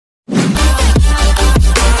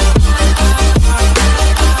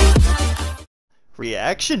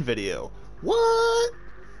reaction video. What?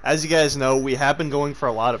 As you guys know, we have been going for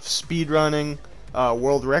a lot of speedrunning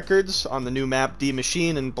world records on the new map D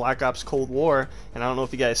Machine in Black Ops Cold War, and I don't know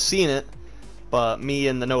if you guys seen it, but me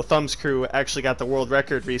and the NoThumbsCrew actually got the world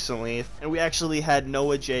record recently, and we actually had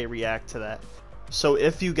Noah J react to that. So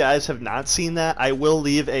if you guys have not seen that, I will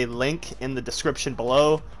leave a link in the description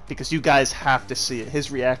below, because you guys have to see it.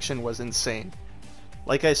 His reaction was insane.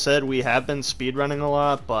 Like I said, we have been speedrunning a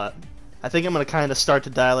lot, but I think I'm going to kind of start to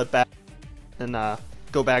dial it back and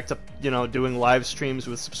go back to, doing live streams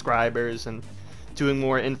with subscribers and doing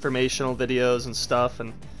more informational videos and stuff,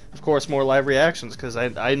 and of course more live reactions, because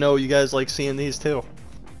I know you guys like seeing these too.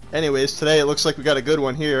 Anyways, today it looks like we got a good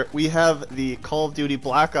one here. We have the Call of Duty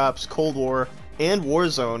Black Ops Cold War and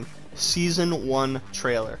Warzone Season 1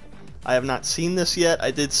 trailer. I have not seen this yet.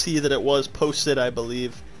 I did see that it was posted, I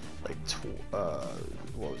believe, like,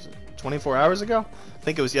 what was it, 24 hours ago? I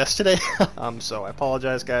think it was yesterday. So I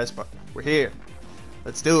apologize, guys, but we're here.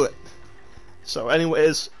 Let's do it. So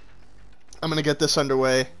anyways, I'm going to get this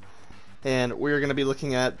underway, and we're going to be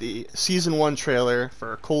looking at the Season 1 trailer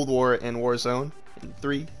for Cold War and Warzone in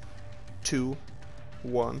 3, 2,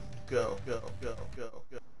 1, go, go, go, go,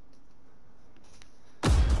 go.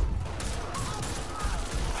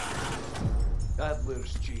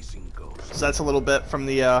 Adler's chasing ghosts. So that's a little bit from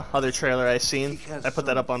the other trailer I seen. I put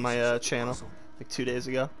that up on my channel like 2 days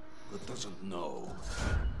ago. But doesn't know.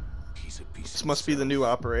 He's a piece This must be the new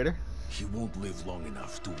operator. He won't live long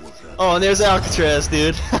enough to work that. Oh, and there's Alcatraz,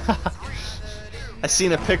 dude. I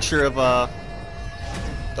seen a picture of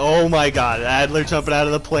oh my god, Adler jumping out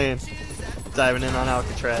of the plane, diving in on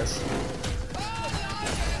Alcatraz.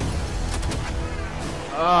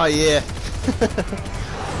 Oh yeah.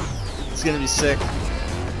 It's gonna be sick.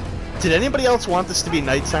 Did anybody else want this to be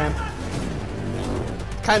nighttime?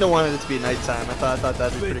 Kinda wanted it to be nighttime. I thought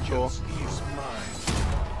that'd be pretty cool.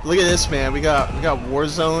 Look at this, man. We got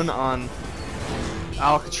Warzone on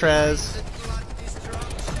Alcatraz.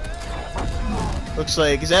 Looks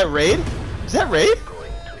like, is that Raid? Is that Raid?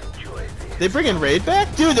 They bringing Raid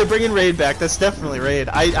back? Dude, they're bringing Raid back. That's definitely Raid.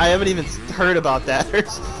 I haven't even heard about that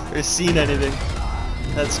or seen anything.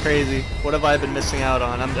 That's crazy. What have I been missing out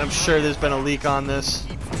on? I'm sure there's been a leak on this.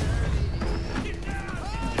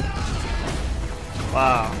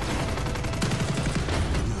 Wow.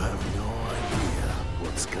 You have no idea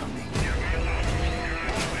what's coming.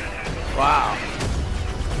 Wow.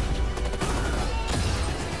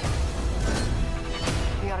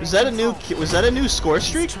 Was that a new score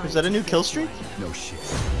streak? Was that a new kill streak? No shit.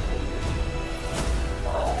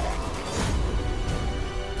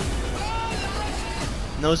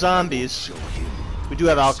 No zombies. We do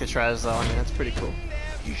have Alcatraz though. I mean, that's pretty cool.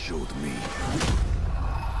 He showed me.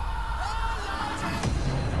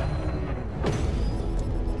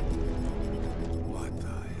 What the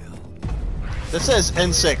hell? This says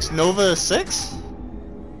N6. Nova 6?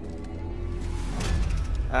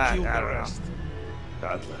 I don't know.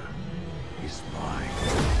 Adler is mine.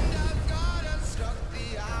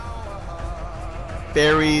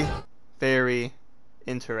 Very, very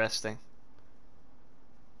interesting.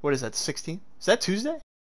 What is that, 16? Is that Tuesday?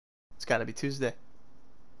 It's gotta be Tuesday.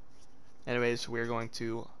 Anyways, we're going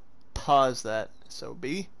to pause that SOB.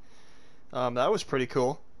 That was pretty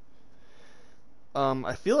cool.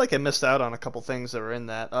 I feel like I missed out on a couple things that were in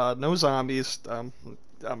that. No zombies. I'm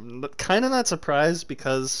kind of not surprised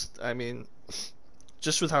because, I mean,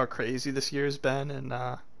 just with how crazy this year's been, and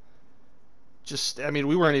I mean,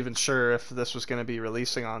 we weren't even sure if this was going to be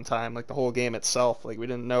releasing on time, like the whole game itself. Like, we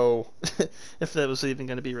didn't know if that was even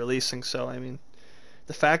going to be releasing. So, I mean,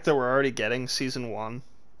 the fact that we're already getting Season 1,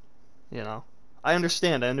 I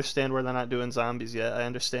understand why they're not doing zombies yet. I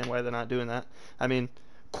understand why they're not doing that. I mean,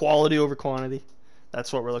 quality over quantity.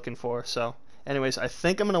 That's what we're looking for. So, anyways, I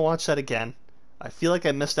think I'm going to watch that again. I feel like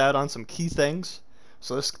I missed out on some key things.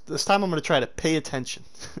 So this time I'm going to try to pay attention.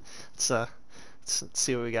 Let's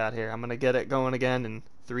see what we got here. I'm going to get it going again in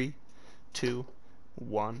 3, 2,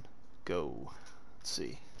 1, go. Let's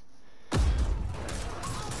see. I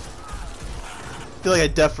feel like I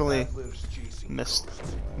definitely missed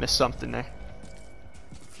something there.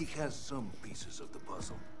 He has some pieces of the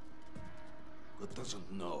puzzle, but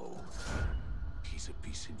doesn't know. He's a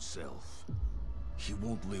piece himself. He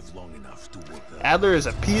won't live long enough to work that. Adler is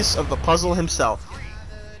a piece of the puzzle himself.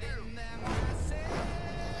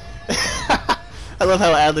 I love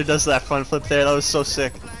how Adler does that front flip there. That was so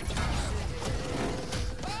sick.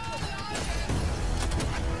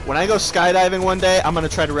 When I go skydiving one day, I'm gonna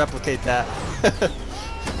try to replicate that.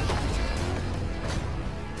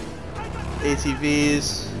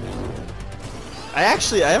 ATVs. I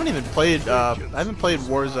haven't even played I haven't played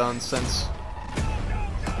Warzone since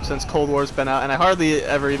since Cold War's been out, and I hardly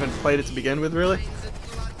ever even played it to begin with, really.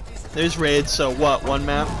 There's raids, so what, one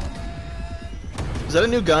map? Is that a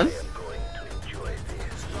new gun?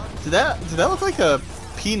 Did that look like a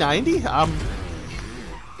P90?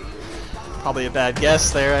 Probably a bad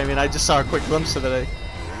guess there. I mean, I just saw a quick glimpse of it.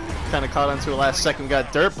 I kind of caught onto it last second. We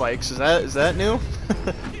got dirt bikes. Is that new?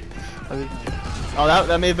 I mean, oh,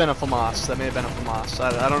 that may have been a FAMAS. That may have been a FAMAS.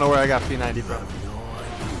 I don't know where I got P90 from.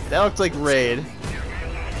 That looked like raid.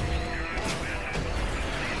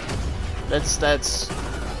 That's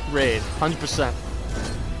raid. 100%.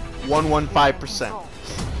 115%.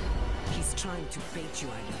 He's trying to bait you,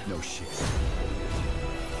 I know. No shit.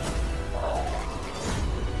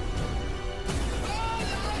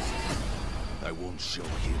 I won't show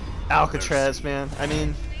him. Alcatraz, man. I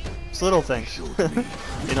mean, it's little things.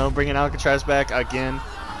 You know, bringing Alcatraz back again.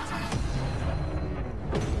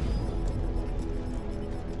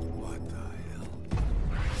 What the hell?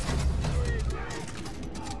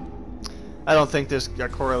 I don't think there's a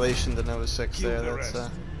correlation to Nova 6 there.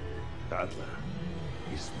 That's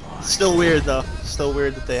still weird though. Still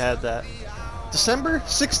weird that they had that. December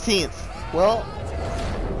 16th. Well,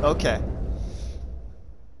 okay.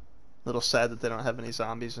 Little sad that they don't have any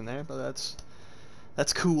zombies in there, but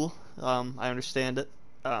that's cool. I understand it.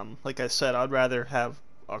 Like I said, I'd rather have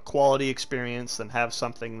a quality experience than have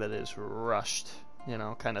something that is rushed, you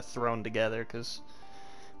know, kind of thrown together, because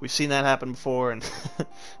we've seen that happen before, and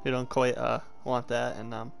we don't quite want that.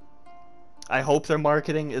 And I hope their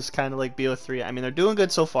marketing is kind of like BO3. I mean, they're doing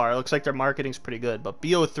good so far. It looks like their marketing's pretty good, but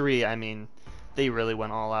BO3, I mean, they really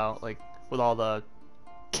went all out, like with all the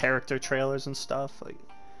character trailers and stuff. Like,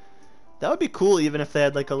 that would be cool, even if they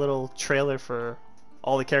had like a little trailer for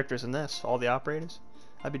all the characters in this, all the operators.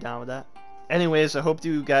 I'd be down with that. Anyways, I hope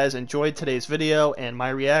you guys enjoyed today's video and my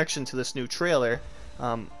reaction to this new trailer.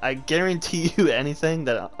 I guarantee you anything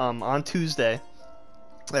that on Tuesday,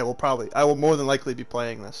 I will more than likely be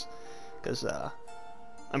playing this, because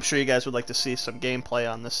I'm sure you guys would like to see some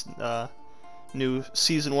gameplay on this new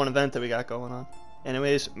Season 1 event that we got going on.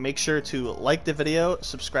 Anyways, make sure to like the video,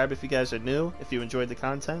 subscribe if you guys are new, if you enjoyed the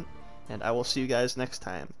content, and I will see you guys next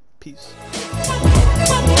time. Peace.